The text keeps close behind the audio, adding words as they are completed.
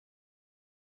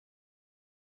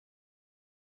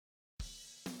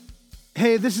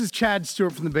Hey, this is Chad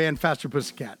Stewart from the band Faster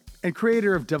Pussycat and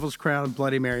creator of Devil's Crown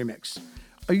Bloody Mary Mix.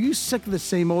 Are you sick of the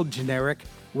same old generic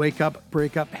wake up,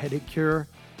 break up headache cure?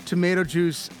 Tomato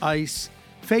juice, ice,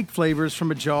 fake flavors from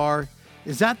a jar?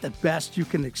 Is that the best you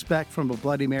can expect from a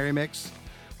Bloody Mary mix?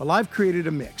 Well, I've created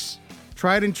a mix,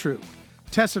 tried and true,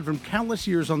 tested from countless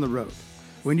years on the road.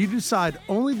 When you decide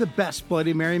only the best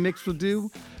Bloody Mary mix will do,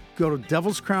 go to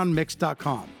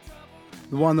devilscrownmix.com.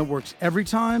 The one that works every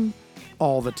time,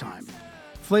 all the time.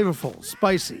 Flavorful,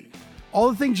 spicy, all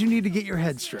the things you need to get your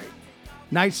head straight.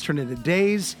 Nights turn into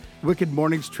days, wicked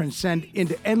mornings transcend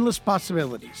into endless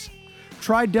possibilities.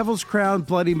 Try Devil's Crown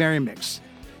Bloody Mary Mix.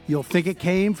 You'll think it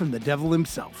came from the devil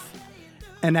himself.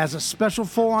 And as a special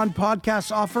full-on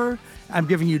podcast offer, I'm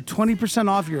giving you 20%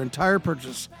 off your entire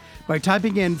purchase by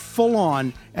typing in full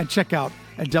on at checkout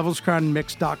at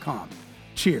devilscrownmix.com.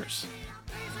 Cheers.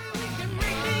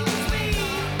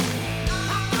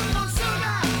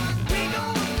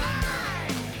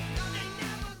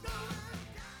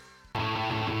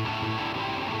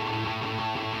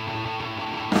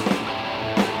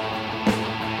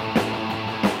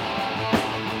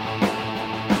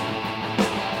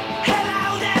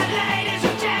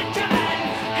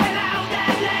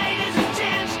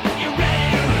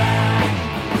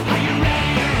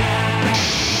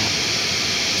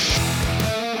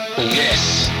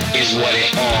 This is what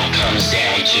it all comes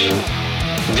down to.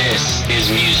 This is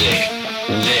music.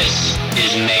 This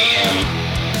is mayhem.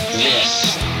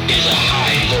 This is a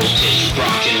high voltage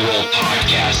rock and roll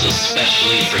podcast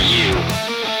especially for you.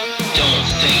 Don't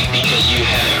think because you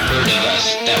haven't heard of us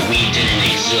that we didn't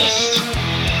exist.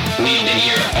 We've been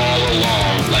here all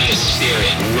along like a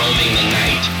spirit roaming the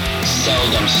night,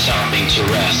 seldom stopping to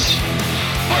rest.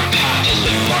 Our path has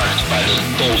been marked by the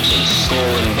bolted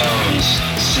skull and bones,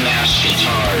 smashed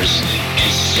guitars,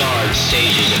 and scarred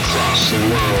stages across the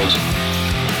world.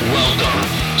 Welcome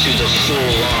to the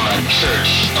full-on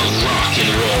church of rock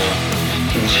and roll.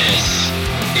 This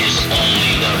is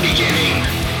only the beginning.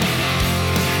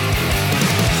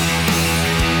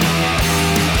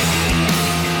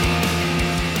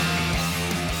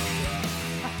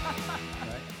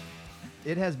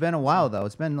 It has been a while, though.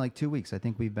 It's been like 2 weeks. I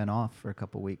think we've been off for a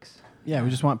couple weeks. Yeah, we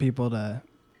just want people to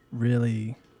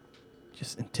really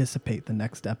just anticipate the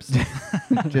next episode.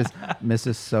 Just miss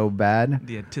us so bad.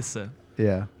 The Antissa.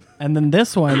 Yeah. And then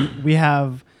this one, we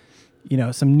have,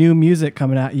 some new music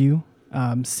coming at you.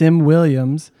 Sim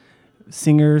Williams,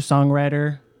 singer,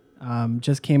 songwriter,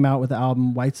 just came out with the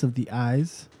album Whites of the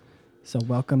Eyes. So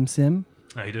welcome, Sim.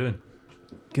 How you doing?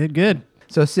 Good.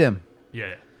 So, Sim.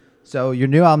 Yeah. So your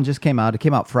new album just came out. It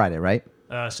came out Friday, right?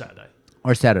 Saturday.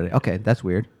 Or Saturday. Okay, that's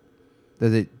weird.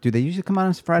 Do they usually come out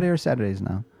on Friday or Saturdays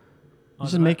now?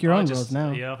 Just make your own rules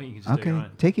now. Yeah, I think you can just do your Okay,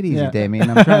 own. take it easy, Yeah.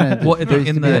 Damien. I'm trying to. Well, there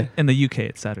used to be a- in the UK,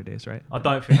 it's Saturdays, right? I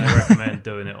don't think they recommend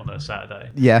doing it on a Saturday,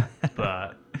 Yeah. but I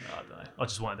don't know. I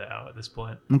just wanted it out at this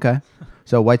point. Okay.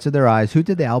 So Whites of Their Eyes. Who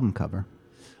did the album cover?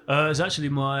 It's actually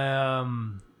my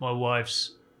my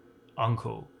wife's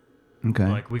uncle. Okay.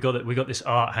 Like we got this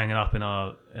art hanging up in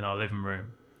our living room,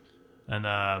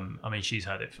 and she's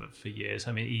had it for years.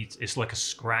 It's like a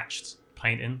scratched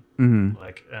painting, and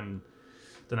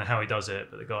don't know how he does it,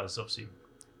 but the guy's obviously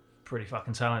pretty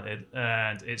fucking talented,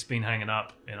 and it's been hanging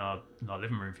up in our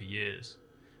living room for years,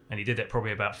 and he did it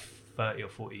probably about 30 or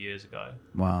 40 years ago.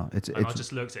 Wow. And I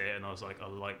just looked at it and I was like, I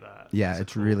like that. Yeah, a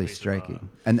it's cool really piece of striking.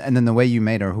 art. And then the way you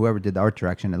made, or whoever did the art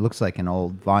direction, it looks like an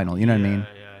old vinyl. You know what I mean?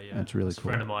 Yeah. That's really It's cool.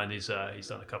 A friend of mine, he's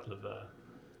done a couple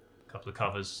of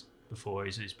covers before.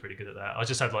 He's pretty good at that. I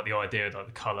just had like the idea, like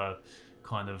the color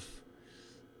kind of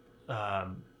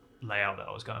layout that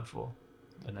I was going for,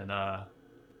 and then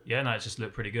it just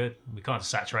looked pretty good. We kind of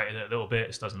saturated it a little bit.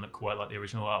 It doesn't look quite like the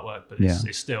original artwork, but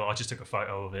it's still. I just took a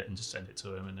photo of it and just sent it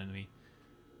to him, and then we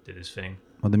did his thing.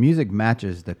 Well, the music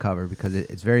matches the cover because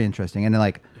it's very interesting. And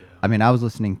like, I was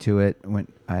listening to it when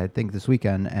I think this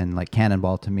weekend, and like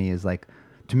Cannonball to me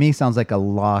sounds like a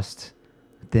lost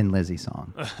Thin Lizzy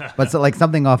song, but it's like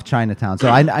something off Chinatown. So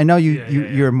I know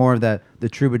you're more of the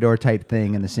troubadour type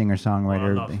thing and the singer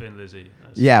songwriter. Well, I love Thin Lizzy.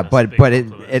 Yeah, that's a big but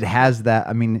compliment. it has that.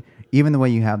 Even the way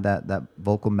you have that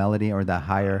vocal melody or that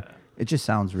higher, it just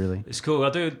sounds really. It's cool. I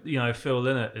do. Phil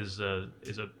Lynott is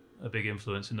a big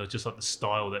influence in just like the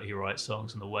style that he writes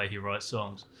songs and the way he writes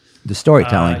songs. The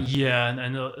storytelling.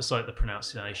 And it's like the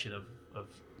pronunciation of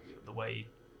the way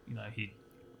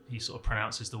he sort of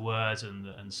pronounces the words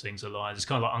and sings the lines. It's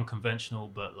kind of like unconventional,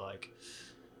 but like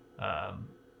I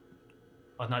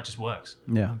don't know, it just works.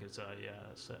 Yeah. I think it's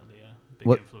certainly a big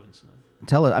What- influence.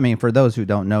 Tell us. For those who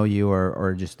don't know you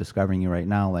or just discovering you right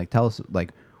now, like tell us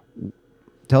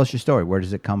your story. Where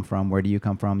does it come from? Where do you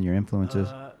come from? Your influences.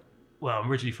 I'm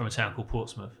originally from a town called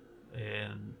Portsmouth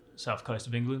in south coast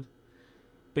of England.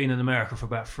 Been in America for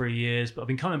about 3 years, but I've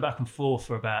been coming back and forth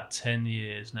for about 10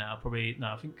 years now.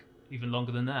 I think even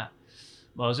longer than that.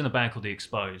 Well, I was in a band called The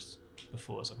Exposed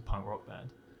before. It's like a punk rock band.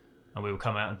 And we would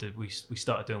come out and we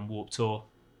started doing Warped Tour.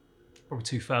 Probably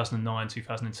 2009,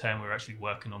 2010, we were actually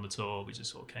working on the tour. We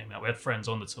just sort of came out. We had friends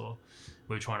on the tour.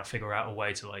 We were trying to figure out a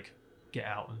way to like get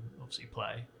out and obviously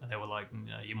play. And they were like,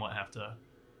 you might have to,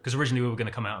 because originally we were going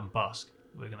to come out and busk.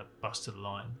 We were going to bust to the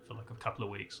line for like a couple of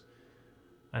weeks.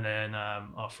 And then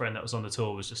our friend that was on the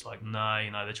tour was just like, no,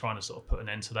 they're trying to sort of put an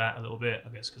end to that a little bit, I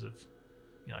guess, because of,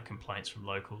 complaints from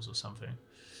locals or something.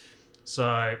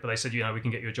 So, but they said, we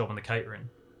can get you a job on the catering.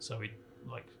 So we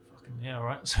like, fucking, yeah, all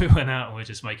right. So we went out and we were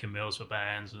just making meals for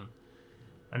bands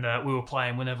and we were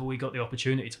playing whenever we got the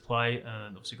opportunity to play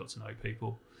and obviously got to know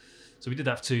people. So we did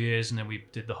that for 2 years and then we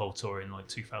did the whole tour in like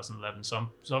 2011. So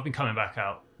I've been coming back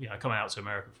out, coming out to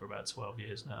America for about 12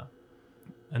 years now.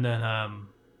 And then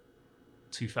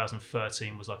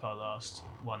 2013 was like our last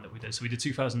one that we did. So we did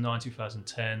 2009,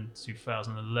 2010,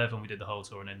 2011 we did the whole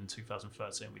tour, and then in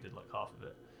 2013 we did like half of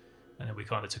it. And then we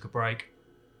kind of took a break.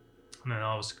 And then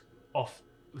I was off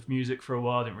with music for a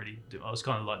while. I was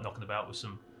kind of like knocking about with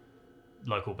some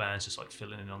local bands, just like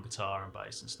filling in on guitar and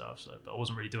bass and stuff. So, but I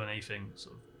wasn't really doing anything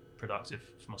sort of productive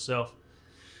for myself.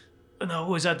 And I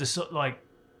always had this I've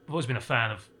always been a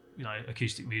fan of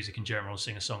acoustic music in general,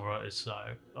 singer-songwriters. So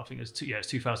I think it's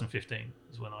 2015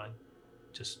 is when I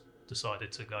just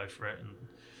decided to go for it. And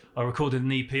I recorded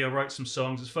an EP. I wrote some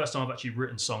songs. It's the first time I've actually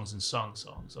written songs and sung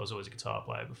songs. I was always a guitar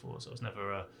player before, so I was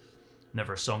never a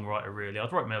songwriter really.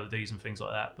 I'd write melodies and things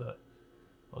like that, but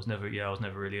I was never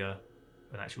really an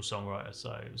actual songwriter.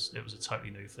 So it was a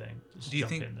totally new thing. Just Do you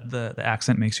think in there. the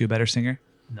accent makes you a better singer?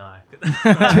 No.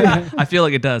 I feel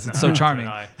like it does. It's so charming.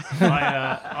 No.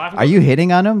 Are you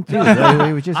hitting on him?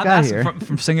 Dude, we just I'm got asking here.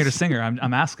 from singer to singer.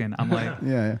 I'm asking. I'm like,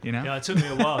 Yeah. Yeah, it took me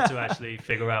a while to actually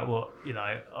figure out what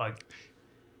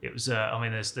it was.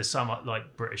 There's some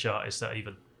like British artists that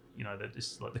even that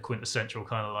is like the quintessential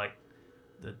kind of like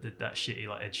that shitty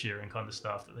like Ed Sheeran kind of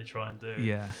stuff that they try and do.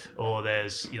 Yeah. Or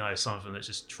there's some of them that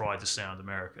just try to sound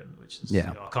American, which is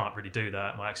Yeah. I can't really do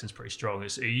that. My accent's pretty strong.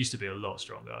 It used to be a lot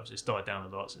stronger. I've just died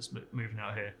down a lot since moving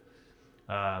out here.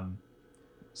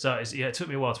 So it took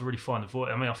me a while to really find the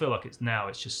voice. I feel like it's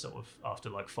just sort of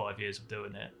after like 5 years of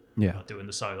doing it. Yeah. Doing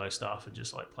the solo stuff and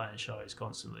just like playing shows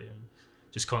constantly and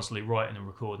just constantly writing and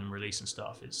recording and releasing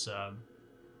stuff. It's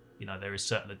there's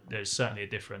certainly a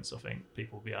difference. I think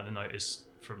people will be able to notice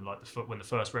from like when the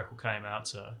first record came out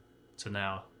to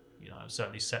now.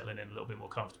 Certainly settling in a little bit more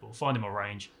comfortable, finding my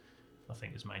range. I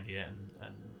think is mainly it,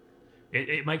 and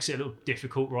it makes it a little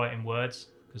difficult writing words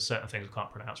because certain things I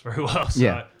can't pronounce very well. So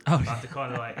Yeah. I have to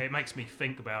kind of like it makes me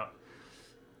think about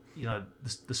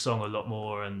the song a lot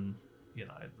more and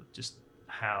just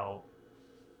how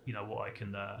what I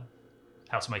can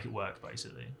how to make it work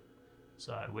basically.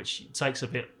 So which takes a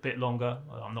bit longer.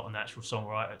 I'm not a natural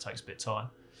songwriter. It takes a bit of time.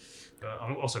 But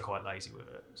I'm also quite lazy with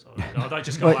it. So I don't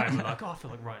just go home and like, I feel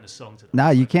like writing a song today.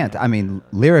 No, you can't.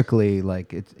 Lyrically,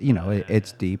 like it's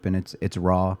it's deep and it's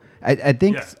raw. I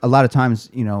think a lot of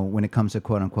times, when it comes to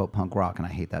quote unquote punk rock, and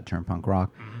I hate that term punk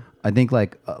rock, I think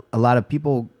like a lot of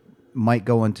people might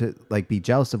go into like be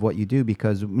jealous of what you do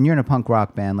because when you're in a punk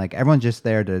rock band, like everyone's just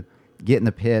there to get in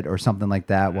the pit or something like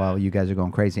that while you guys are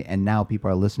going crazy, and now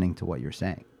people are listening to what you're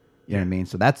saying. You know what I mean?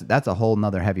 So that's a whole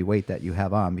nother heavy weight that you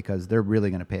have on because they're really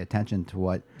going to pay attention to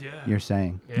what you're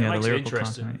saying. Yeah, it makes it lyrical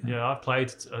interesting. content, Yeah, I've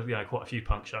played quite a few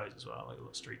punk shows as well, like a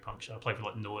lot of street punk shows. I played for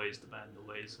like Noise, the band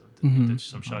Noise, and did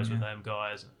some shows with them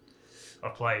guys. I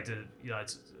played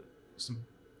some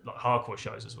like hardcore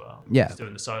shows as well. Yeah, just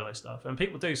doing the solo stuff, and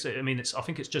people do say. I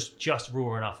think it's just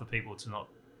raw enough for people to not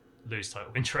lose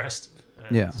total interest.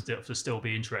 And still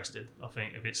be interested. I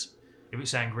think if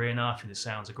it's angry enough and it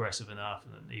sounds aggressive enough,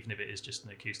 and even if it is just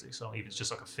an acoustic song, even if it's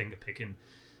just like a finger picking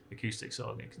acoustic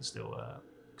song, it can still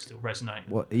resonate.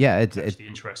 Well, yeah, it's the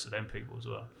interest of them people as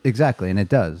well. Exactly, and it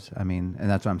does. And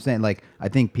that's what I'm saying. Like, I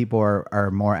think people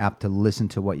are more apt to listen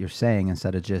to what you're saying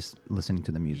instead of just listening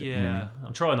to the music. Yeah, you know what I mean?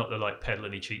 I'm trying not to like peddle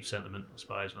any cheap sentiment. I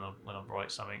suppose when I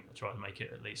write something, I try to make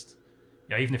it at least.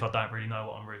 Yeah, even if I don't really know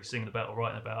what I'm really singing about or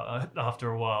writing about,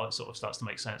 after a while it sort of starts to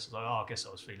make sense. It's like, I guess I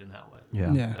was feeling that way.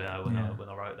 Yeah. When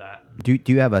I wrote that. Do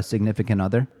you have a significant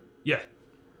other? Yeah.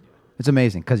 It's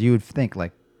amazing because you would think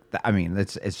like,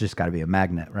 it's just got to be a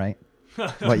magnet, right?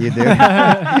 What you do,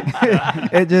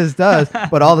 it just does.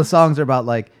 But all the songs are about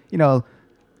like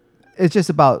it's just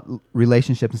about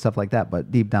relationships and stuff like that.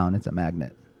 But deep down, it's a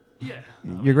magnet. Yeah.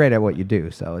 You're great at what you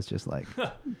do, so it's just like.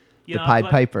 The Pied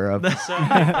Piper of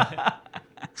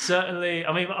Certainly.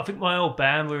 I mean, I think my old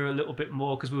band, we were a little bit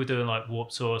more because we were doing like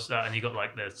Warped Tour stuff, and you got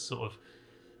like the sort of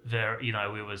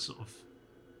we were sort of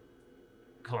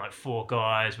kind of like 4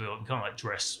 guys. We were kind of like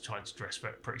trying to dress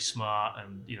pretty smart,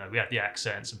 and we had the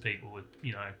accents, and people would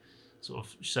sort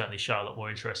of certainly show a lot more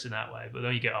interest in that way. But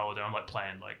then you get older, I'm like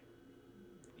playing like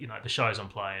the shows I'm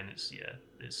playing.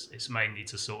 It's mainly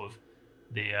to sort of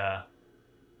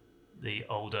the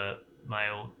older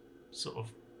male sort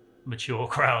of mature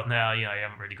crowd now. You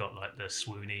haven't really got like the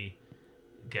swoony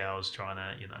girls trying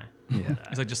to Yeah.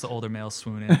 It's like just the older males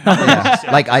swoon in. Yeah,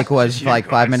 like Ike was like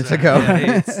 5 minutes ago. Yeah,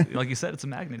 hey, it's, like you said, it's a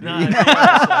magnet. No, dude.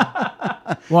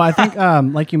 Well, I think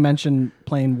like you mentioned,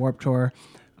 playing Warped Tour,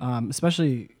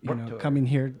 especially Tour. coming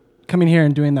here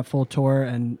and doing that full tour,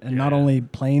 and not Yeah. only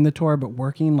playing the tour but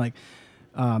working, like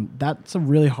that's a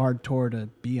really hard tour to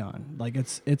be on. Like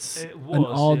it's It an was,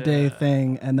 all day yeah.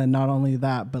 thing, and then not only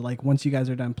that, but like once you guys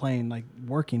are done playing, like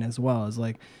working as well is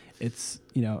like it's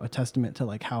a testament to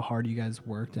like how hard you guys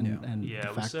worked and the Yeah,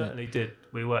 we fact certainly did.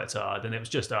 We worked hard, and it was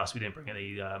just us. We didn't bring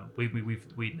any.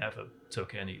 We never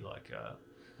took any like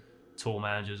tour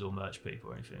managers or merch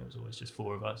people or anything. It was always just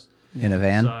 4 of us. In a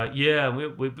van. So yeah,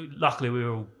 we luckily we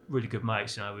were all really good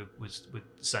mates. We was with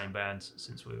the same band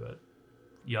since we were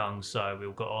young, so we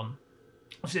all got on.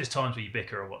 Obviously, there's times where you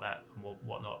bicker or whatnot,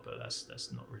 but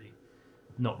that's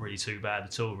not really too bad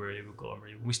at all. Really, we've got on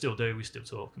really. We still do. We still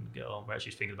talk and get on. We're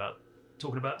actually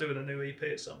talking about doing a new EP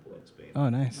at some point. It's been Oh,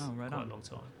 nice. Oh, right quite on. a long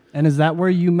time. And is that where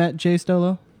you met Jay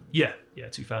Stolo? Yeah,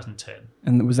 2010.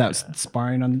 And was that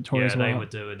sparring on the tour Yeah, as well?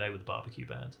 they were the barbecue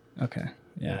band. Okay.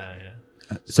 Yeah. Yeah.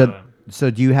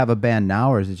 So do you have a band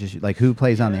now, or is it just like who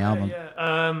plays on the album?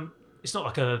 Yeah. It's not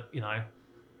like I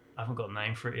haven't got a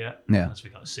name for it yet. Yeah. Unless we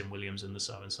got Sim Williams and the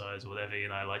Southern Sides or whatever,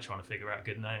 like trying to figure out a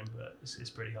good name, but it's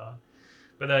pretty hard.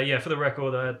 But yeah, for the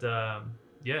record, I had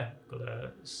got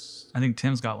a. I think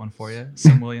Tim's got one for you.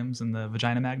 Sim Williams and the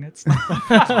Vagina Magnets.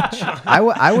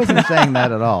 I wasn't saying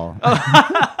that at all.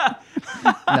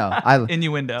 No,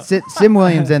 Innuendo. Sim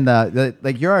Williams and the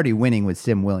like. You're already winning with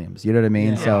Sim Williams. You know what I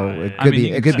mean? Yeah. So Yeah, it yeah. could I mean, be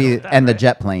you it can could be say that, and the right?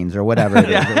 jet planes or whatever it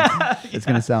is. It's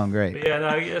gonna sound great. But yeah,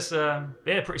 no, yes,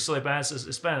 pretty solid band. So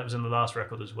this band that was in the last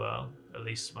record as well, at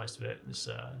least most of it. This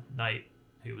Nate,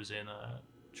 who was in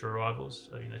True Rivals.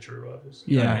 True Rivals.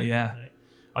 Yeah. Yeah. Nate.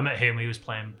 I met him. He was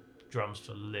playing drums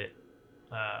for Lit,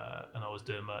 and I was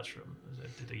doing merch for him. I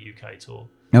did a UK tour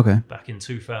Okay. back in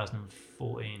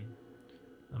 2014.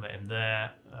 I met him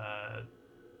there.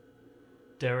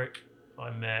 Derek, I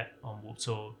met on Warped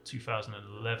Tour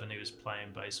 2011. He was playing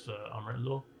bass for Unwritten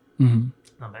Law.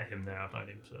 Mm-hmm. I met him there. I've known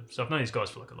him, so I've known these guys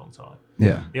for like a long time.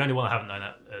 Yeah. The only one I haven't known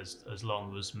that as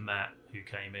long was Matt, who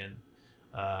came in.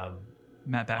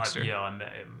 Matt Baxter. I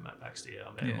met him, Matt Baxter. Yeah,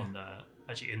 I met him Yeah. on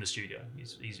actually in the studio.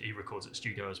 He records at the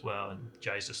studio as well, and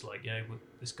Jay's just like,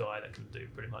 this guy that can do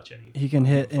pretty much any. He can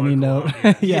hit vocal any note. line,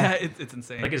 yeah. Yeah. It's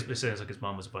insane. Like it sounds like his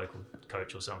mum was a vocal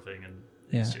coach or something, and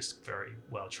he's Yeah. just very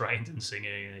well trained in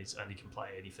singing, and he can play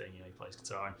anything. He plays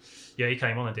guitar. And yeah, he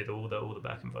came on and did all the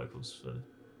backing vocals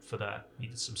for that. He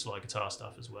did some slide guitar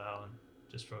stuff as well, and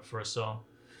just for a song.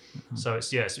 So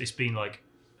it's been like,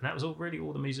 and that was all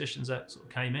the musicians that sort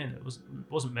of came in. It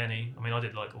wasn't many. I mean, I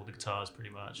did like all the guitars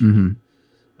pretty much. Mm-hmm.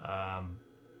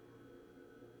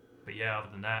 But yeah, other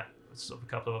than that, it's sort of a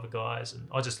couple of other guys, and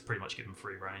I just pretty much give them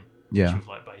free reign. Yeah. With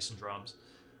like bass and drums,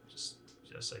 just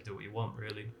say do what you want,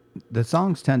 really. The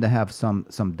songs tend to have some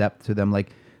depth to them,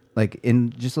 like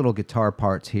in just little guitar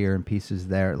parts here and pieces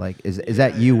there. Like is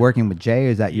that you working with Jay?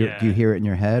 Is that do you hear it in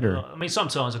your head or? I mean,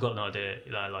 sometimes I've got an idea,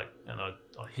 and I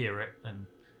hear it, and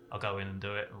I'll go in and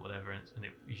do it or whatever, and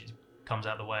it usually comes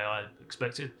out the way I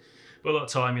expected. But a lot of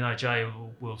time, Jay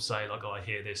will say like, "Oh, I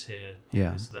hear this here,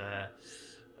 Yeah. this there,"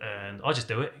 and I just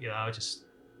do it.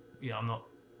 I'm not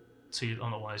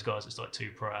one of those guys that's like too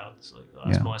proud. It's like,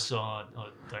 that's Yeah. my song. I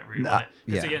don't really Nah, want it.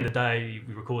 Because yeah. at the end of the day,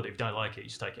 you record it. If you don't like it, you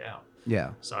just take it out.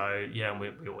 Yeah. So yeah, and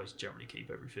we always generally keep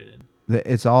everything in.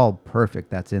 It's all perfect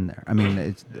that's in there. I mean,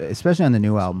 it's especially on the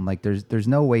new album. Like there's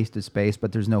no wasted space,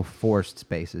 but there's no forced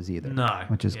spaces either. No,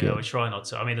 which is yeah, good. we try not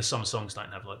to. I mean, there's some songs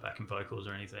don't have like backing vocals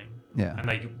or anything. Yeah. And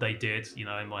they did,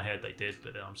 in my head they did,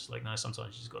 but then I'm just like, no,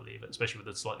 sometimes you just got to leave it, especially with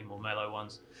the slightly more mellow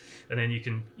ones. And then you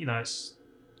can, I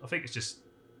think it's just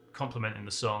complementing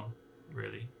the song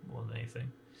really more than anything,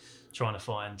 trying to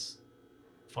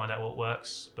find out what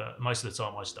works. But most of the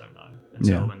time I just don't know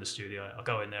until Yeah. I'm in the studio. I'll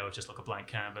go in there with just like a blank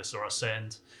canvas, or I'll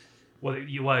send. Well,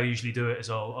 the way I usually do it is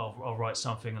I'll write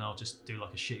something and I'll just do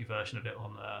like a shitty version of it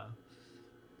on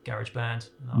GarageBand,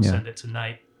 and I'll Yeah. send it to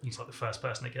Nate. He's like the first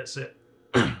person that gets it,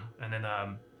 and then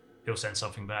he'll send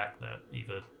something back that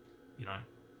either,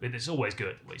 it's always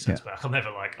good what he sends back. I'm never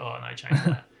like, oh no, change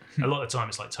that. a lot of the time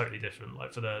it's like totally different.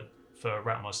 Like for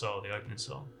Rat My Soul, the opening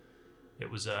song, it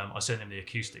was I sent him the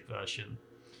acoustic version,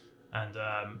 and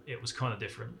it was kind of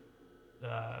different.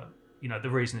 The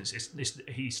reason is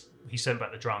he sent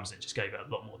back the drums and it just gave it a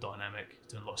lot more dynamic,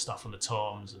 doing a lot of stuff on the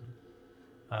toms, and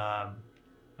I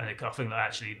think that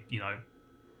actually,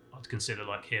 I'd consider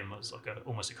like him as like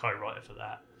almost a co-writer for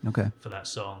that. Okay. For that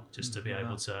song, just to be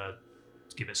able to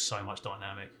give it so much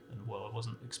dynamic, and I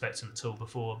wasn't expecting at all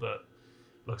before. But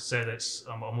like I said,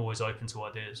 I'm always open to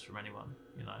ideas from anyone,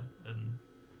 and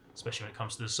especially when it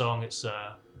comes to the song, it's in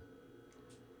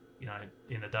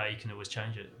the day you can always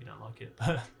change it if you don't like it.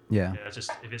 Yeah.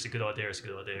 Just if it's a good idea, it's a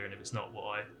good idea, and if it's not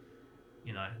what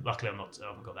luckily I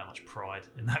haven't got that much pride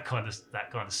in that kind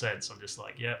of sense. I'm just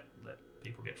like, let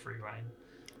people get free reign.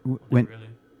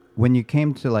 When you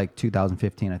came to like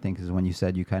 2015, I think is when you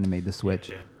said you kind of made the switch.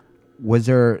 Yeah. Was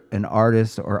there an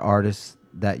artist or artists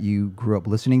that you grew up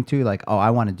listening to? Like, oh, I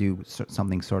want to do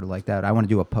something sort of like that. I want to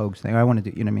do a Pogues thing. I want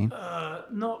to do, you know what I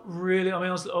mean? Not really. I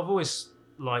mean, I've always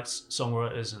liked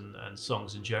songwriters and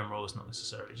songs in general. It's not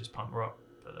necessarily just punk rock,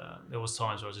 but there was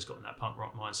times where I just got in that punk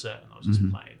rock mindset and I was just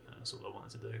playing. And that's all I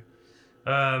wanted to do.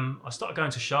 I started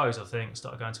going to shows. I think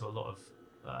started going to a lot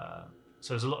of.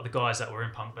 So there's a lot of the guys that were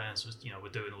in punk bands were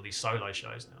doing all these solo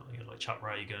shows now. You know, like Chuck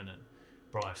Reagan and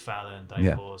Brian Fallon,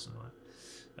 Dave Hawes, and all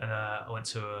that. And I went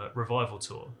to a revival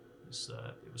tour.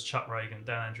 It was Chuck Reagan,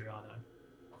 Dan Andriano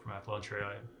from Apollon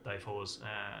Trio, Dave Hawes,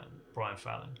 and Brian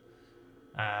Fallon.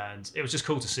 And it was just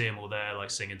cool to see them all there, like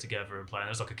singing together and playing.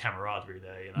 There was like a camaraderie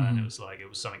there, and it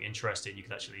was something interesting. You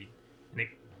could actually,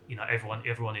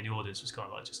 everyone in the audience was kind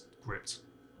of like just gripped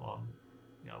on,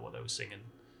 what they were singing.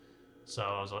 So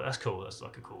I was like, that's cool. That's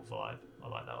like a cool vibe. I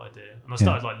like that idea. And I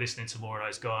started like listening to more of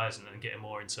those guys and then getting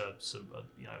more into some,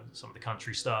 some of the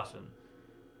country stuff. And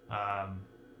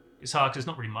it's hard because there's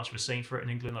not really much of a scene for it in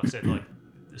England. Like I said, like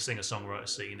the singer-songwriter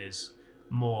scene is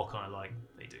more kind of like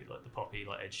they do like the poppy,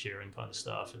 like Ed Sheeran kind of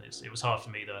stuff. And it was hard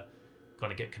for me to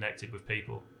kind of get connected with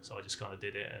people. So I just kind of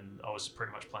did it. And I was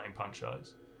pretty much playing punk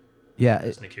shows. Yeah.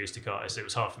 As an acoustic artist, it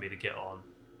was hard for me to get on.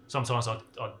 Sometimes I'd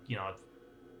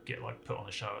get like put on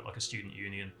a show at like a student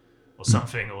union or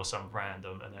something or some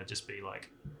random, and it'd just be like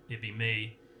it'd be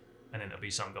me, and then there'd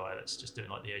be some guy that's just doing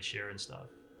like the Ed Sheeran stuff.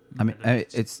 I mean,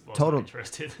 it's total.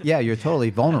 Interested. Yeah, you're totally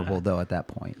vulnerable though at that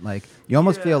point. Like you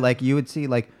almost feel like you would see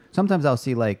like sometimes I'll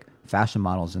see like fashion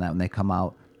models and that when they come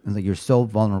out, and like you're so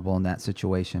vulnerable in that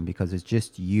situation because it's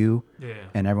just you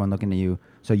and everyone looking at you.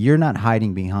 So you're not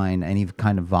hiding behind any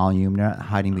kind of volume. You're not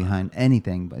hiding behind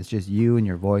anything, but it's just you and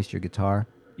your voice, your guitar.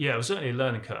 Yeah, it was certainly a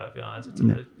learning curve. I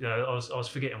was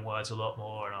forgetting words a lot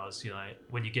more, and I was,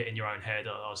 when you get in your own head,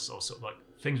 I was sort of like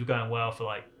things were going well for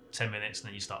like 10 minutes, and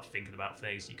then you start thinking about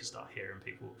things. You can start hearing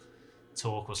people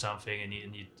talk or something, and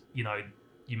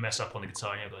you mess up on the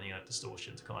guitar, and you've got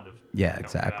distortion to kind of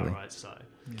exactly. Out, right? So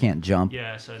you can't jump.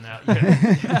 Yeah, so now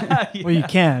well, you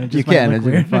can. It just you can. It's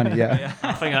weird. Funny. Yeah.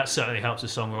 I think that certainly helps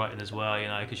with songwriting as well.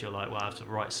 Because you're like, well, I have to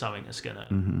write something that's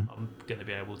I'm gonna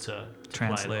be able to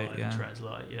translate. Play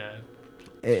translate. Yeah.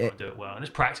 Try and do it well, and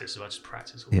it's practice. So I just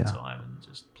practice all the time and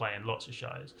just playing lots of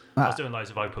shows. I was doing loads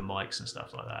of open mics and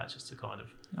stuff like that, just to kind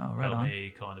of help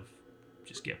me kind of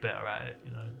just get better at it.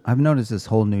 I've noticed this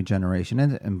whole new generation,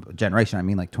 and generation I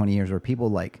mean like 20 years, where people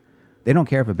like they don't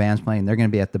care if a band's playing; they're going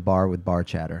to be at the bar with bar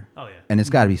chatter. Oh yeah, and it's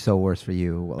got to be so worse for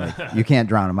you. Like you can't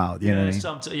drown them out. You know what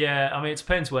I mean? I mean, it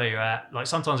depends where you're at. Like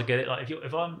sometimes I get it. Like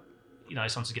if I'm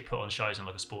sometimes get put on shows in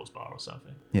like a sports bar or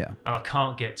something. Yeah. And I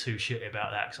can't get too shitty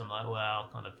about that because I'm like, well,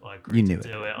 I agreed to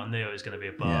do it. I knew it was going to be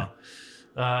a bar.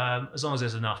 Yeah. As long as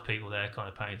there's enough people there kind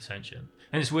of paying attention.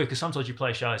 And it's weird because sometimes you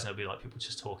play shows and there'll be like people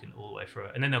just talking all the way through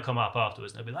it. And then they'll come up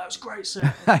afterwards and they'll be like, that was great,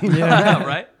 sir. Yeah,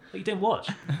 right? But you didn't watch.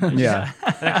 Yeah.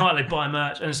 And they come out, they buy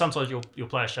merch. And sometimes you'll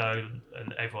play a show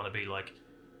and everyone will be like,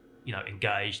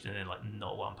 engaged. And then like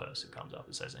not one person comes up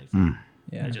and says anything.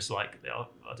 Yeah. They're just like, I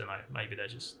don't know, maybe they're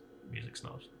just music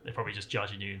snobs. They're probably just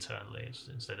judging you internally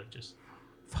instead of just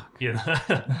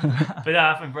But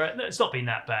I think it's not been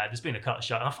that bad. There's been a couple of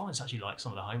shows, and I find it's actually like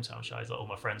some of the hometown shows. Like all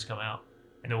my friends come out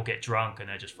and they all get drunk and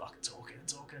they're just fucking talking.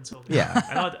 Yeah.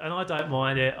 and I don't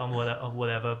mind it. I'm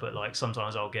whatever. But like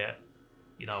sometimes I'll get,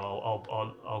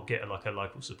 I'll get like a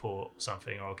local support or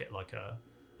something, or I'll get like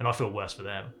and I feel worse for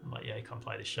them. I'm like, come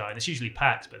play this show, and it's usually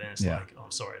packed. But then it's like,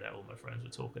 I'm sorry that all my friends were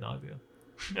talking over you.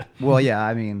 Well, yeah,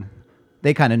 I mean.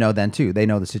 They kind of know then too. They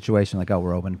know the situation. Like, oh,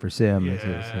 we're open for Sim.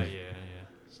 Yeah.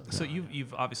 So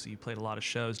you've obviously played a lot of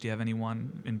shows. Do you have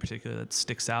anyone in particular that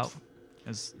sticks out?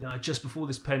 As just before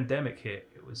this pandemic hit,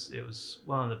 it was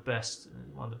one of the best,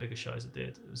 one of the biggest shows I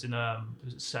did. It was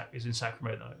in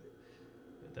Sacramento,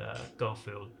 at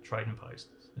Goldfield Trading Post,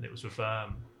 and it was with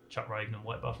Chuck Reagan and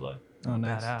White Buffalo. Oh,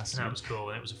 nice. Badass. And that was cool.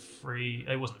 And it was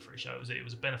it wasn't a free show. It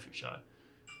was a benefit show.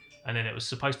 And then it was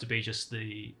supposed to be just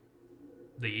the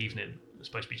evening. It was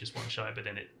supposed to be just one show, but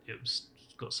then it was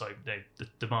got so the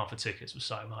demand for tickets was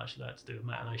so much that I had to do a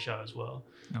matinee show as well.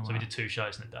 Oh, So we wow. did 2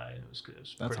 shows in a day, and it was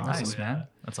That's pretty awesome. Nice, cool, man.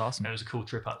 That's awesome. And it was a cool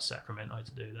trip up to Sacramento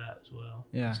to do that as well.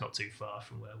 Yeah. It's not too far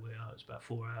from where we are. It's about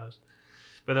 4 hours.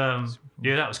 But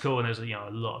yeah, that was cool. And there was a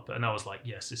lot. But and I was like,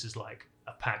 yes, this is like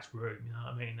a packed room. You know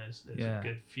what I mean? There's Yeah. a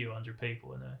good few hundred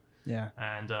people in there. Yeah.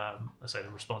 And I say the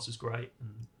response was great,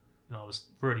 and I was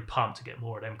really pumped to get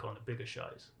more of them kind of bigger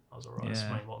shows. I was alright. That's Yeah.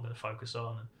 mainly what I'm going to focus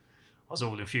on. And I was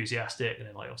all enthusiastic, and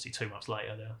then like obviously 2 months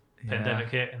later, the Yeah. pandemic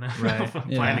hit, and then Right. I'm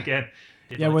Yeah. playing again.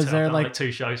 Yeah, was I've there, done, like-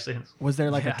 2 shows since? Was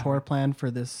there like Yeah. a tour plan for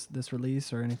this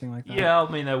release or anything like that? Yeah, I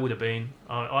mean there would have been.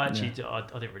 I actually I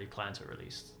didn't really plan to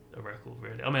release a record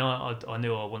really. I mean I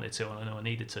knew I wanted to, and I knew I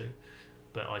needed to,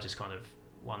 but I just kind of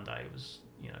one day was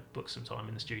booked some time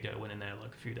in the studio, went in there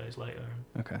like a few days later,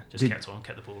 and Okay. just kept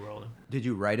the ball rolling. Did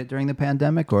you write it during the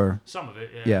pandemic or? Some of it,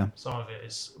 yeah. Yeah. Some of it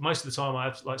is. Most of the time, I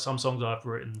have like some songs I've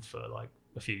written for like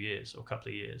a few years or a couple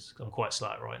of years. I'm quite slow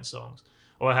at writing songs,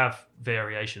 or I have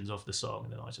variations of the song,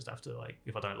 and then I just have to like,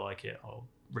 if I don't like it, I'll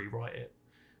rewrite it.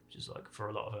 Which is like for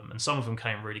a lot of them, and some of them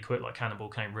came really quick. Like Cannonball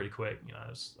came really quick.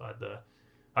 I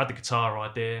had the guitar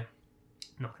idea,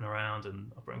 knocking around,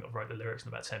 and I wrote the lyrics in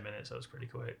about 10 minutes. That was pretty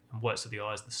quick. And Words to the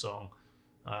Eyes, the song.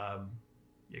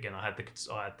 Again, I had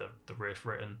the riff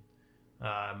written.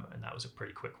 And that was a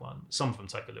pretty quick one. Some of them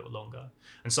take a little longer,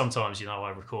 and sometimes I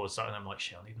record something and I'm like,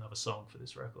 shit, I need another song for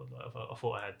this record. Like I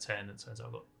thought I had 10, and it turns out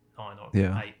I've got 9 or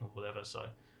 8 or whatever. So I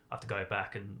have to go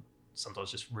back and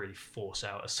sometimes just really force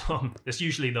out a song. It's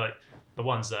usually like the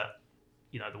ones that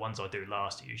the ones I do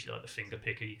last are usually like the finger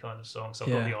picky kind of songs. So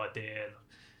I've got the idea,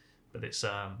 but it's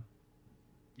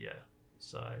yeah.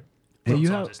 So Hey, you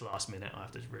sometimes have- it's last minute. I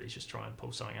have to really just try and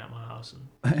pull something out of my house.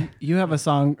 And You have a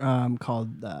song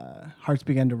called "Hearts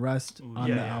Began to Rust" on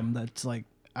yeah, the yeah. album. That's like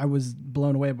I was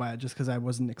blown away by it just because I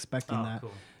wasn't expecting that.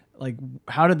 Cool. Like,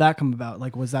 how did that come about?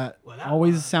 Like, was that Well, that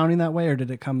always one- sounding that way, or did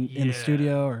it come in the Yeah.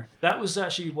 studio? Or That was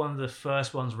actually one of the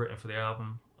first ones written for the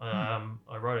album.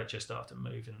 I wrote it just after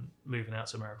moving out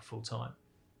to America full time,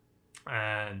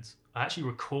 and I actually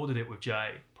recorded it with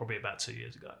Jay probably about 2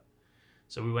 years ago.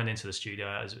 So we went into the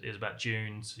studio. It was about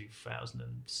June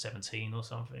 2017 or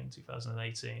something,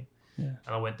 2018. Yeah. And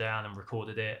I went down and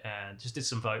recorded it and just did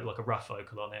some like a rough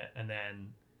vocal on it, and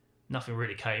then nothing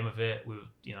really came of it.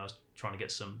 I was trying to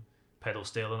get some pedal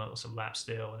steel and some lap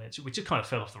steel, and we just kind of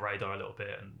fell off the radar a little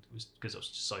bit, and it was because I was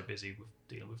just so busy with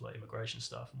dealing with like immigration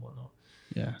stuff and whatnot.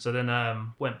 yeah, So then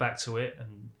went back to it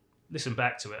and listened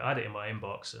back to it. I had it in my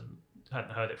inbox and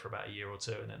hadn't heard it for about a year or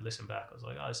two, and then listened back. I was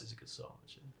like, oh, this is a good song.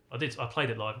 Actually. I played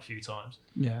it live a few times,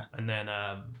 yeah, and then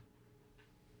and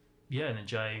then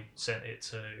Jay sent it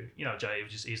to Jay.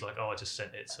 He's like, oh, I just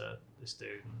sent it to this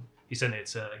dude, and he sent it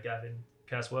to Gavin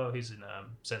Caswell. He's in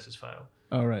Senses Fail.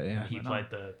 oh right, yeah, He played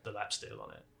the lap steel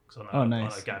on it. Cause Oh, I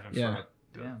nice. know Gavin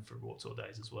Yeah. for Warped Tour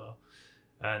days as well.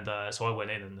 And so I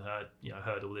went in and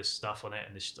heard all this stuff on it,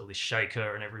 and all this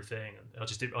shaker and everything. And I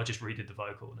just redid the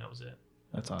vocal, and that was it.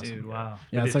 that's awesome. Dude, wow.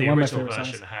 Yeah, But it's the like one of my original favorite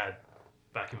version songs. had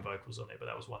backing vocals on it, but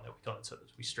that was one that we kind of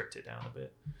we stripped it down a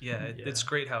bit. Yeah, Yeah. it's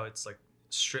great how it's like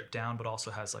stripped down, but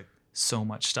also has like so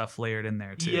much stuff layered in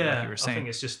there too. Yeah, like you were saying. I think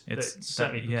it's just It's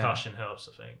certainly yeah. percussion helps.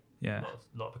 I think Yeah.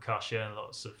 a lot of percussion,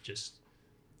 lots of just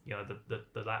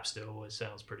the lap steel always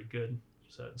sounds pretty good.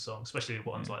 Certain songs, especially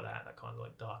ones like that kind of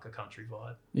like darker country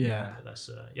vibe. Yeah, But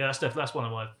that's one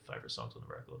of my favorite songs on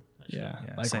the record. Actually. yeah,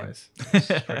 Yeah, same. likewise. It's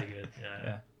pretty good. Yeah.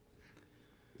 Yeah.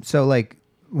 So like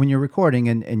when you're recording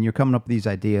and you're coming up with these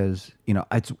ideas,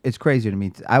 it's crazy to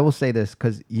me. I will say this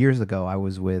because years ago I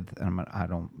was with, and I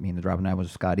don't mean to drop it, I was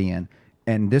with Scott Ian,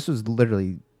 and this was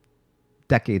literally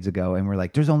decades ago, and we're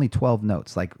like, there's only 12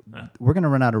 notes. Like we're gonna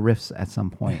run out of riffs at some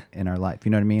point in our life.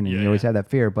 You know what I mean? And you always have that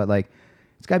fear, but like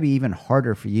it's got to be even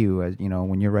harder for you as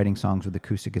when you're writing songs with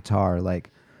acoustic guitar,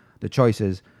 like the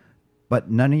choices,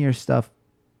 but none of your stuff.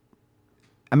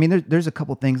 I mean, there's a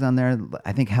couple things on there.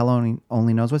 I think Hell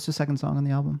Only Knows. What's the second song on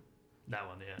the album? That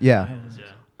one, Yeah. Yeah.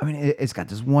 I mean, it's got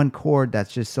this one chord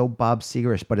that's just so Bob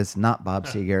Seger-ish, but it's not Bob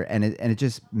Seger, and it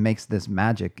just makes this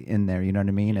magic in there. You know what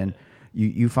I mean? And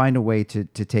you find a way to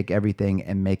take everything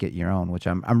and make it your own, which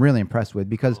I'm really impressed with,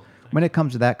 because when it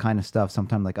comes to that kind of stuff,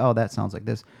 sometimes like, oh, that sounds like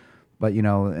this, but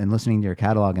and listening to your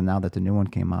catalog, and now that the new one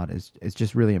came out, it's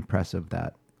just really impressive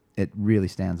that it really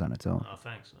stands on its own. Oh,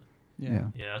 thanks.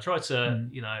 Man. Yeah, Yeah, I try to.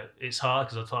 It's hard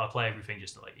because I play everything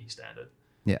just at like E standard.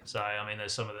 Yeah. So I mean,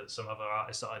 there's some other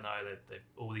artists that I know that they've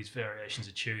all these variations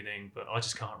of tuning, but I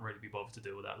just can't really be bothered to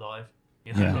do all that live.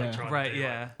 You know, Yeah. like Yeah. trying to Right. do,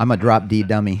 Yeah. I'm a drop D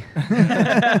dummy.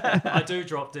 I do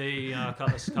drop D, you know, a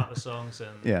couple of songs,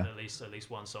 and Yeah. at least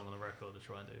one song on the record to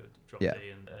try and do drop Yeah. D,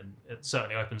 and it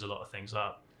certainly opens a lot of things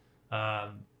up.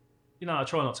 You know, I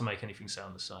try not to make anything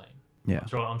sound the same. Yeah.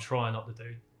 I'm trying not to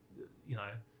do, you know,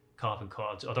 carbon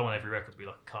copy. I don't want every record to be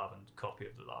like a carbon copy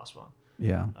of the last one.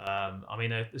 Yeah. I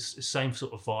mean, it's the same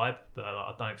sort of vibe, but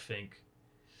I don't think.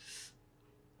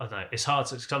 I don't know. It's hard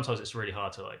to. Sometimes it's really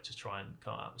hard to like just try and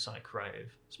come up with something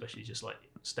creative, especially just like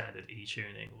standard E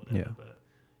tuning or whatever. Yeah. But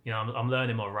you know, I'm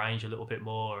learning my range a little bit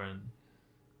more, and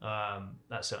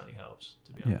that certainly helps.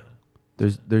 To be honest.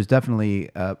 There's definitely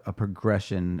a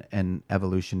progression and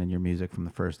evolution in your music from the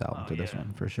first album to this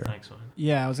one, for sure. Thanks, man.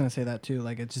 Yeah, I was gonna say that too.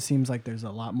 Like, it just seems like there's a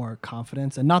lot more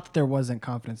confidence, and not that there wasn't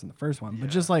confidence in the first one, but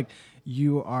just like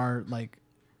you are like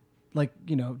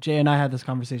you know, Jay and I had this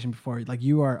conversation before. Like,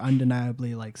 you are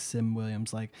undeniably like Sim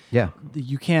Williams. Like, Yeah.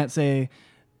 you can't say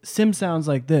Sim sounds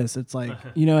like this. It's like,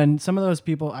 you know, and some of those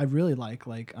people I really like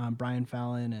Brian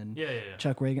Fallon and Yeah.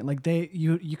 Chuck Reagan. Like,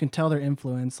 you can tell their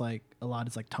influence. Like, a lot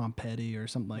is like Tom Petty or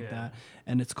something like that,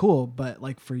 and it's cool. But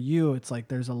like for you, it's like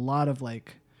there's a lot of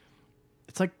like,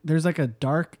 it's like there's like a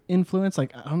dark influence.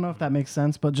 Like, I don't know if that makes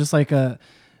sense, but just like an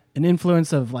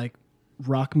influence of like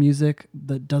rock music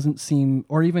that doesn't seem,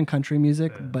 or even country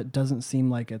music, but doesn't seem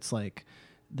like it's like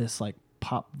this like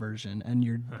pop version, and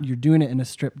you're doing it in a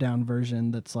stripped down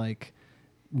version that's like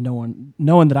no one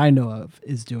that I know of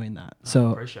is doing that. So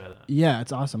I appreciate that. yeah,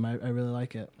 it's awesome. I really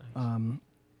like it.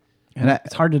 And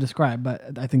It's hard to describe,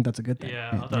 but I think that's a good thing. Yeah,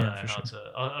 I don't know how to.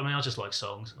 I mean, I just like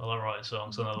songs. I like writing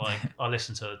songs, and I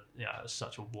listen to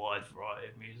such a wide variety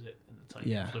of music.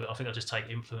 And I think I just take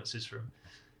influences from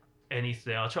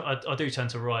anything. I do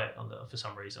tend to write for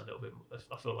some reason a little bit.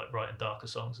 I feel like writing darker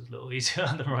songs is a little easier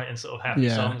than writing sort of happy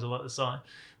songs a lot of the time.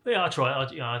 But yeah, I try.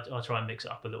 I try and mix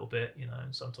it up a little bit. You know,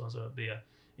 and sometimes it'll be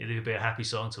a happy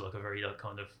song to like a very like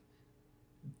kind of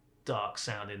dark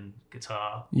sounding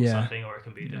guitar or something, or it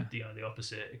can be the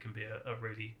opposite. It can be a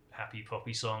really happy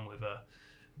poppy song with a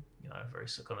very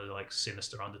kind of like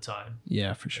sinister undertone.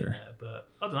 Yeah, for sure. Yeah, but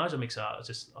I don't know. I just mix it out.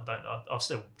 I'm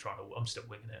still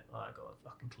winging it. I ain't got a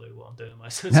fucking clue what I'm doing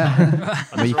most of the time.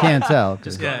 But you can't tell.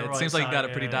 Just Yeah, got the it right seems like you got it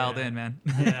song, pretty dialed in, man.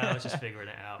 Yeah, I was just figuring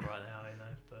it out right now, you know.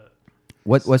 But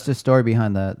What's the story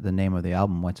behind the name of the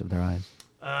album, Whites of Their Eyes?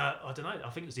 I don't know. I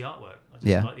think it's the artwork. I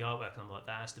just like the artwork, and I'm like,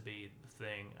 that has to be the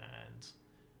thing. And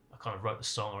I kind of wrote the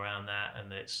song around that,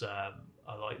 and it's I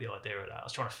like the idea of that. I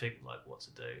was trying to think like what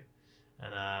to do,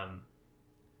 and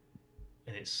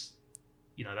it's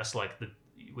that's like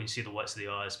when you see the whites of the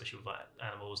eyes, especially with like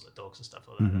animals like dogs and stuff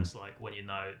like that. That's like when you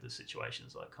know the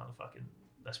situation's like kind of fucking.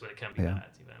 That's when it can be bad.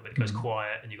 When it goes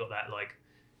quiet and you got that like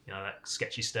that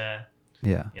sketchy stare.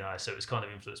 Yeah. So it was kind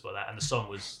of influenced by that, and the song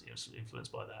was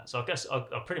influenced by that. So I guess I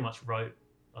pretty much wrote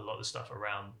a lot of stuff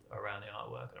around the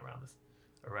artwork and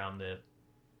around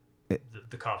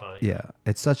the cover. Yeah,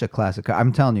 it's such a classic.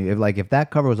 I'm telling you, if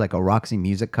that cover was like a Roxy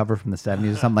Music cover from the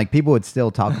 70s or something, like people would still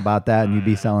talk about that, and you'd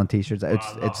be selling T-shirts. I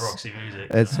love Roxy Music.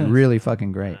 It's really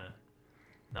fucking great.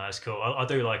 No, it's cool. I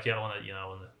do like it. I want to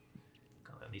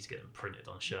I need to get them printed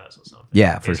on shirts or something.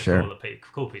 Yeah, for It's a sure.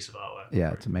 Cool piece of artwork.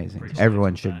 Yeah, it's amazing. Pretty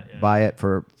Everyone stoked should with that, buy it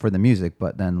for the music,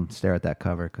 but then stare at that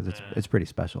cover because it's pretty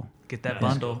special. Get that Yeah,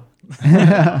 bundle.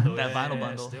 that vinyl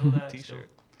bundle. Still there, T-shirt.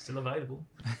 still available.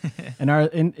 And are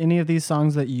in any of these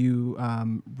songs that you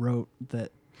wrote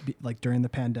that like during the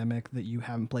pandemic that you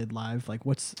haven't played live? Like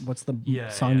what's the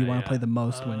song you want to play the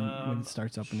most when it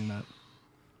starts opening up?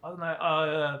 I don't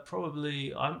know.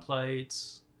 Probably I haven't played.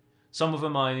 Some of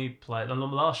them I only played. And the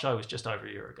last show was just over a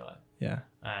year ago, Yeah.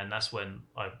 and that's when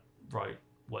I wrote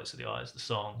 "Whites of the Eyes," the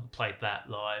song. Played that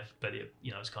live, but it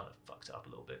it's kind of fucked it up a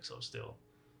little bit because I still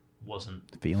wasn't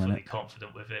Feeling fully it.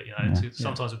 confident with it. Yeah.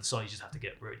 Sometimes with the song you just have to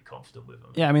get really confident with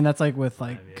them. Yeah, I mean that's like with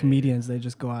like Yeah. comedians, they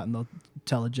just go out and they'll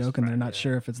tell a joke and they're not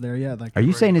sure if it's there yet. Like, Are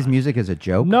you saying his music is a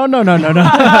joke? no.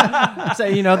 So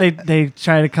they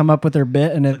try to come up with their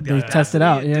bit and they test it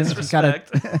out. Yeah,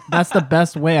 Disrespect. that's the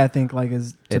best way I think. Like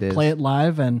is to It play is. it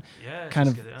live and Yeah, kind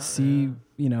just of get it out see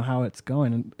there. how it's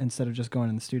going instead of just going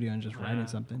in the studio and just writing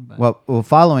something. But Well,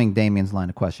 following Damien's line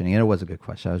of questioning, and it was a good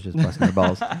question. I was just busting your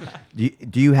balls.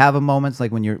 Do you have a moments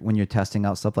like when you're testing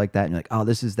out stuff like that, and you're like, oh,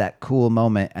 this is that cool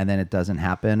moment, and then it doesn't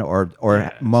happen, or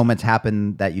moments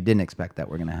happen that you didn't expect that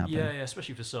were gonna happen? Yeah,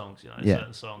 especially for songs.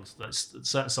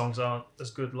 Certain songs aren't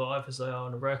as good live as they are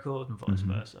on a record, and vice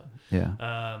versa.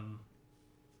 Yeah.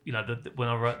 When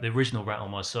I wrote the original "Rat on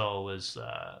My Soul" was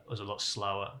a lot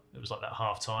slower. It was like that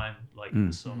half time, like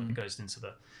the song that goes into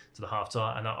the half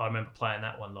time, and I remember playing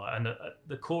that one live. And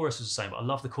the chorus is the same, but I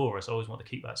love the chorus. I always want to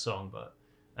keep that song,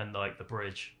 and like the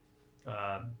bridge.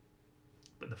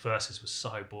 but the verses were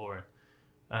so boring,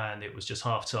 and it was just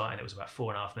half time, and it was about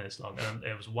 4.5 minutes long. And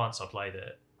it was once I played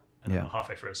it, and Yeah.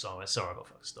 halfway through a song, I went, sorry, I got to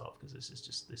fucking stop because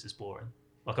this is boring.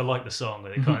 Like I like the song,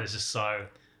 but it kind of is just so.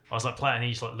 I was like playing, and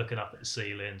he's like looking up at the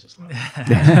ceiling, just like. But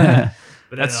then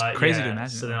That's crazy to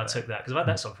imagine. So then I took that because I've had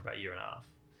that song for about a year and a half.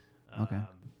 Okay.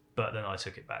 But then I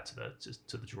took it back to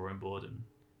the drawing board, and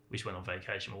we just went on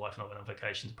vacation. My wife and I went on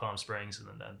vacation to Palm Springs, and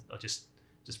then I just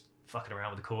fucking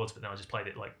around with the chords. But then I just played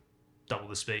it like double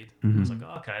the speed. I was like,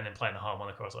 oh, okay, and then playing the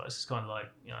harmonica, I was like, this is kind of like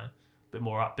a bit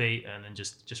more upbeat, and then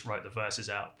just wrote the verses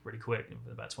out pretty quick in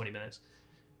about 20 minutes,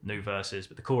 new verses.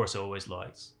 But the chorus I always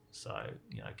liked, so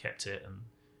kept it and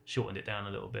shortened it down a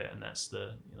little bit, and that's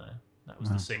the that was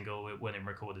the single. We went and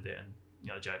recorded it,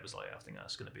 and Jake was like, I think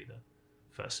that's going to be the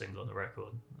first single on the record.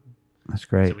 That's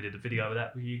great. So we did a video of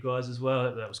that with you guys as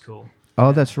well. That was cool.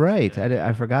 Oh, that's right.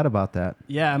 I forgot about that.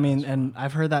 Yeah, I mean, and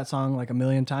I've heard that song like a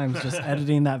million times just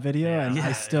editing that video, and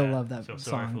I still love that Feel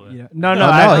sorry song. for you. No, No,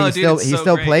 I, he dude, still it's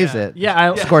so great, plays yeah. it.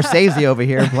 yeah, Scorsese over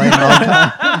here playing it all the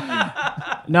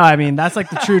time. no, I mean that's like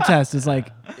the true test is like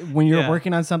when you're Yeah.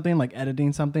 working on something, like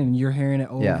editing something, and you're hearing it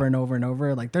over Yeah. and over and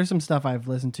over. Like there's some stuff I've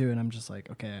listened to, and I'm just like,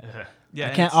 okay, Yeah, I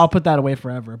and can't. it's- I'll put that away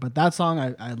forever. But that song,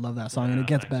 I love that song, and it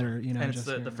gets thanks. better. and it's just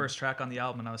the hearing first track on the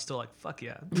album, and I was still like, fuck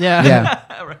yeah. it. Yeah,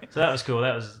 Yeah, Right. So that was cool.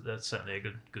 That's certainly a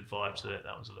good vibe to it.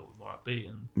 That was a little bit more upbeat,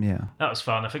 and yeah. that was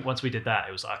fun. I think once we did that,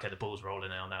 it was like, okay, the ball's rolling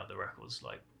now the record's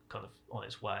like kind of on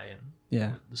its way, and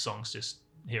yeah. the songs just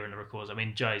hearing the records. I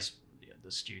mean, Jay's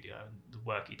the studio and the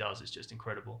work he does is just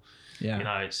incredible.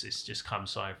 Yeah. It's just come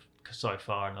so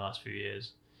far in the last few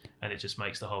years, and it just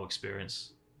makes the whole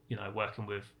experience. Working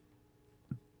with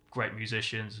great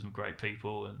musicians and great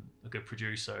people and a good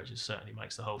producer, it just certainly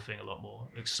makes the whole thing a lot more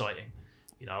exciting.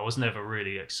 I was never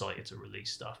really excited to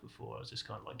release stuff before. I was just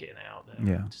kind of like getting it out there,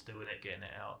 Yeah. just doing it, getting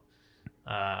it out.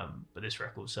 But this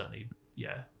record certainly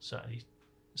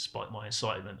spiked my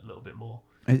excitement a little bit more.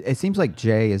 It seems like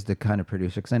Jay is the kind of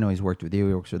producer, because I know he's worked with you.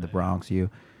 He works with the Bronx.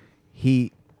 He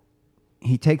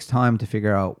takes time to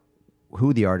figure out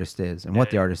who the artist is and what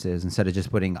the artist is, instead of just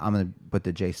putting, I'm going to put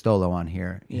the Jay Stolo on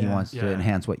here. He Yeah. wants to Yeah.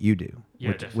 enhance what you do,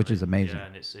 which Definitely. is amazing. Yeah,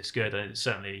 and it's good. And it's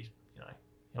certainly,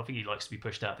 I think he likes to be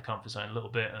pushed out the comfort zone a little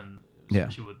bit, and Yeah.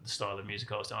 especially with the style of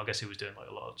music I was doing. I guess he was doing like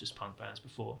a lot of just punk bands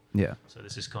before. Yeah. So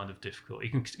this is kind of difficult. You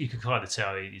can kind of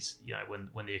tell he's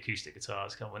when the acoustic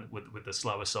guitars come with the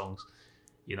slower songs,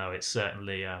 it's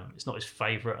certainly it's not his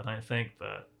favorite, I don't think,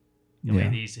 but I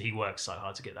mean he works so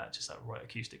hard to get that right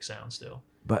acoustic sound still.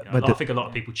 But I think a lot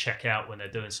of people check out when they're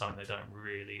doing something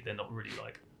they're not really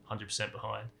like 100%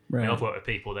 behind. Right. I've worked with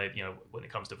people when it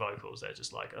comes to vocals, they're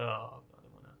just like, oh, I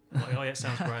don't want to. Like, oh yeah, it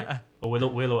sounds great. Or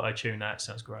we'll auto tune that.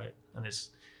 Sounds great. And it's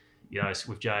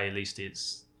with Jay, at least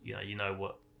it's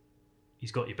what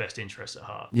he's got your best interests at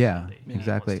heart. Yeah, He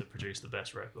exactly. wants to produce the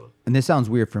best record. And this sounds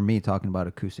weird for me talking about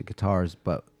acoustic guitars,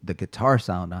 but the guitar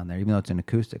sound on there, even though it's an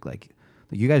acoustic, like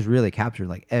you guys really captured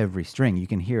like every string. You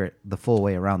can hear it the full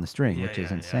way around the string, which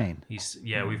is insane.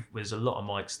 Yeah. There's a lot of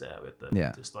mics there with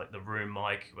just like the room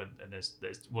mic, and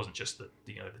there wasn't just the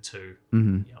two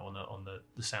on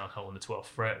the sound hole on the 12th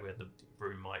fret. We had the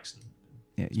room mics. And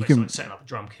Yeah, it's you basically can. like setting up a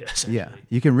drum kit. Yeah, essentially.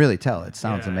 you can really tell. It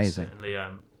sounds Yeah, amazing. Certainly,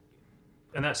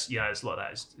 and that's it's a lot of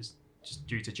that. It's just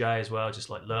due to Jay as well. Just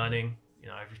like learning,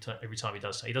 every time he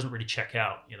does, he doesn't really check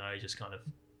out. He just kind of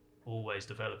always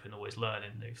developing, always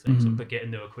learning new things, but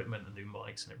getting new equipment and new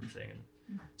mics and everything,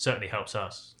 and certainly helps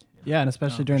us. Yeah, and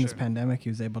especially for during this sure. pandemic, he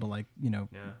was able to Yeah,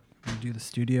 do the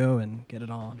studio and get it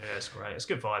all. yeah, it's great. It's a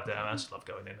good vibe there. I just love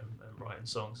going in and writing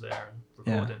songs there and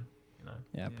Yeah. recording.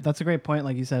 Yeah, but that's a great point.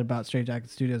 Like you said about Straight Jacket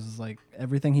Studios, is like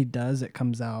everything he does, it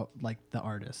comes out like the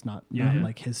artist, not Yeah.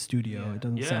 like his studio. It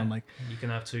doesn't Yeah. sound like You can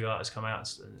have two artists come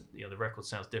out, and the record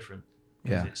sounds different.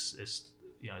 Yeah.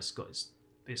 it's got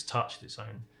it's touched its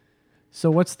own. So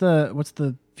what's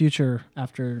the future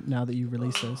after now that you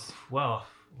release this? Well,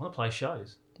 I want to play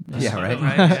shows. Yeah,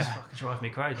 right. It's fucking drive me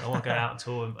crazy. I want to go out and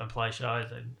tour and play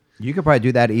shows. And You could probably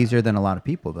do that easier than a lot of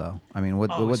people, though. I mean, it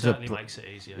what's certainly the? makes it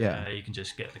easier. Yeah. You can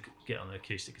just get on the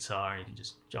acoustic guitar and you can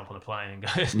just jump on a plane and go.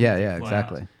 Yeah, fly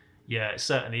exactly. out. Yeah, it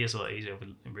certainly is a lot easier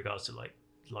in regards to like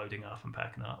loading up and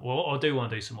packing up. Well, I do want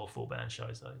to do some more full band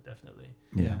shows though, definitely.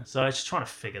 Yeah. So it's just trying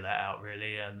to figure that out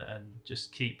really, and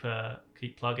just keep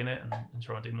plugging it and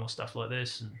try and do more stuff like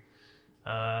this. And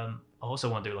I also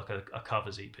want to do like a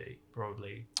covers EP,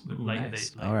 probably later.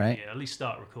 nice. All right. Yeah, at least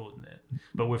start recording it,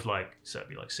 but with like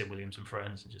certainly like Sim Williams and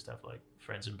friends, and just have like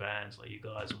friends and bands like you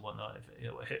guys and whatnot.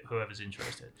 Whoever's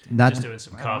interested, Not- just doing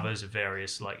some covers of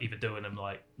various, like either doing them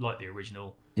like the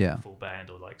original Yeah. full band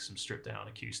or like some stripped down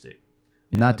acoustic.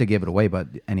 Not to give it away, but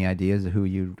any ideas of who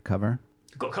you'd cover?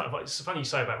 got kind of like, it's funny you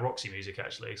say about Roxy Music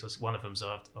actually, because one of them's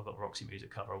I've got a Roxy Music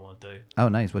cover I want to do. Oh,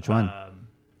 nice. Which one?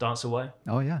 Dance Away.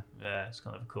 Oh, yeah. Yeah, it's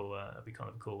kind of a cool. It'd be kind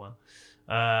of a cool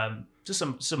one. Just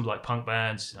some like punk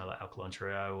bands, like Alkaline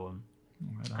Trio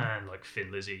and like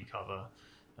Thin Lizzy cover.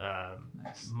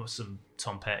 Some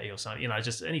Tom Petty or something.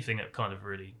 Just anything that kind of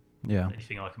really. Yeah.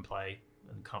 Anything I can play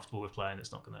and comfortable with playing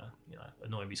that's not gonna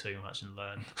annoy me too much and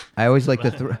learn. I always like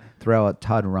to throw out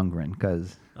Todd Rundgren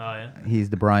because he's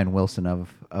the Brian Wilson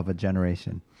of a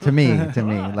generation. To me,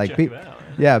 like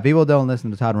people don't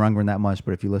listen to Todd Rundgren that much,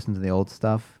 but if you listen to the old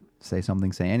stuff, Say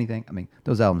Something, Say Anything, I mean,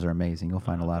 those albums are amazing. You'll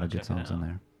find a lot of good songs in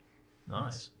there.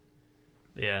 Nice.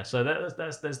 Yeah, so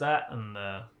there's that, and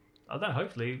I don't know.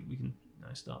 Hopefully, we can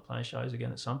start playing shows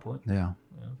again at some point. Yeah.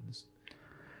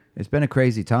 It's been a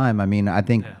crazy time. I mean, I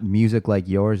think music like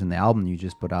yours and the album you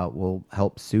just put out will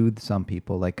help soothe some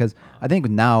people. Like, because I think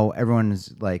now everyone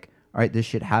is like, all right, this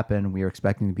shit happened. We were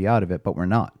expecting to be out of it, but we're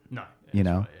not. No. Right,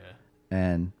 yeah.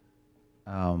 And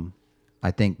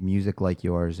I think music like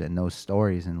yours and those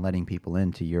stories and letting people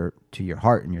into your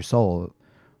heart and your soul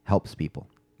helps people.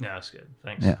 Yeah, that's good.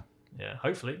 Thanks. Yeah.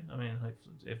 Hopefully, I mean,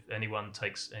 if anyone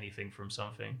takes anything from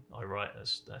something I write,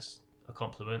 that's a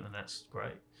compliment, and that's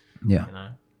great. Yeah.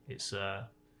 It's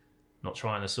not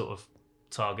trying to sort of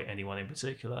target anyone in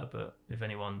particular, but if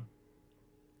anyone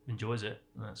enjoys it,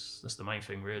 that's the main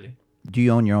thing, really. Do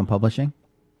you own your own publishing?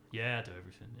 Yeah, I do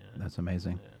everything. Yeah. That's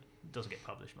amazing. Yeah. It doesn't get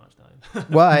published much, though.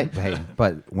 Well,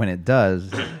 but when it does,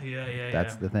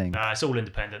 that's the thing. It's all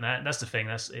independent. That's the thing.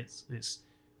 It's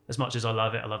as much as I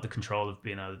love it, I love the control of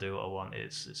being able to do what I want.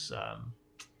 It's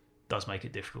does make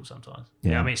it difficult sometimes.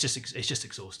 Yeah, I mean, it's just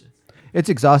exhausting. It's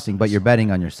exhausting, but you're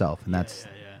betting on yourself, and that's.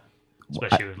 Yeah.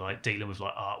 Especially with like dealing with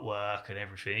like artwork and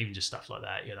everything, even just stuff like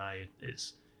that.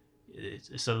 It's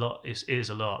a lot. It is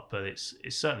a lot, but it's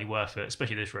certainly worth it.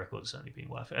 Especially this record, it's certainly been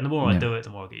worth it. And the more I do it, the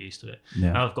more I get used to it. Yeah.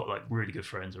 And I've got like really good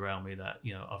friends around me that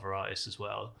other artists as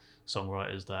well,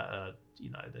 songwriters that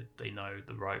they know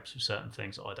the ropes of certain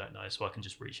things that I don't know, so I can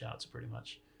just reach out to pretty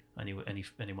much any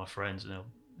of my friends and they'll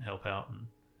help out, and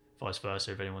vice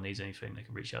versa. If anyone needs anything, they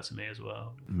can reach out to me as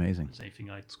well. Amazing. If there's anything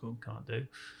I can't do.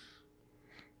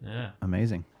 Yeah.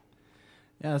 Amazing.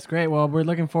 Yeah, that's great. Well, we're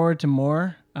looking forward to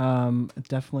more.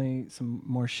 Definitely some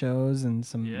more shows and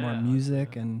some more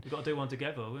music, and we've got to do one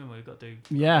together, haven't we? We've got to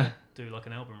do like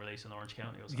an album release in Orange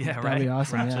County or something. Yeah, right. That'd be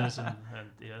awesome. Raptors and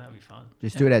that'd be fun.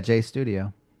 Just do it at Jay's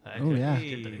studio. Oh yeah.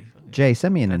 Jay,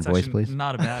 send me an That's invoice, please.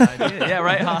 Not a bad idea. Yeah,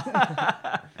 right.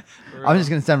 Huh? I'm just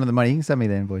gonna send him the money. You can send me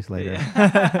the invoice later.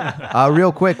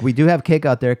 Real quick, we do have cake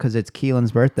out there because it's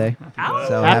Keelan's birthday.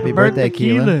 So happy birthday,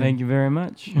 Keelan! Thank you very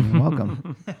much. You're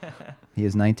welcome. He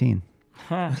is 19.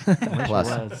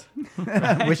 Plus.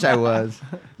 Wish I was.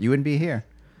 You wouldn't be here.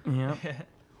 Yeah.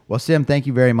 Well, Sim, thank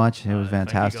you very much. It was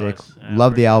fantastic. Thank you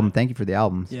Love the album. Thank you for the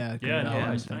albums. Yeah.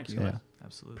 Thanks. Thank you. Yeah.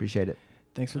 Absolutely. Appreciate it.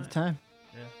 Thanks for the time.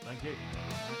 Yeah, thank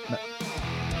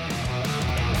you.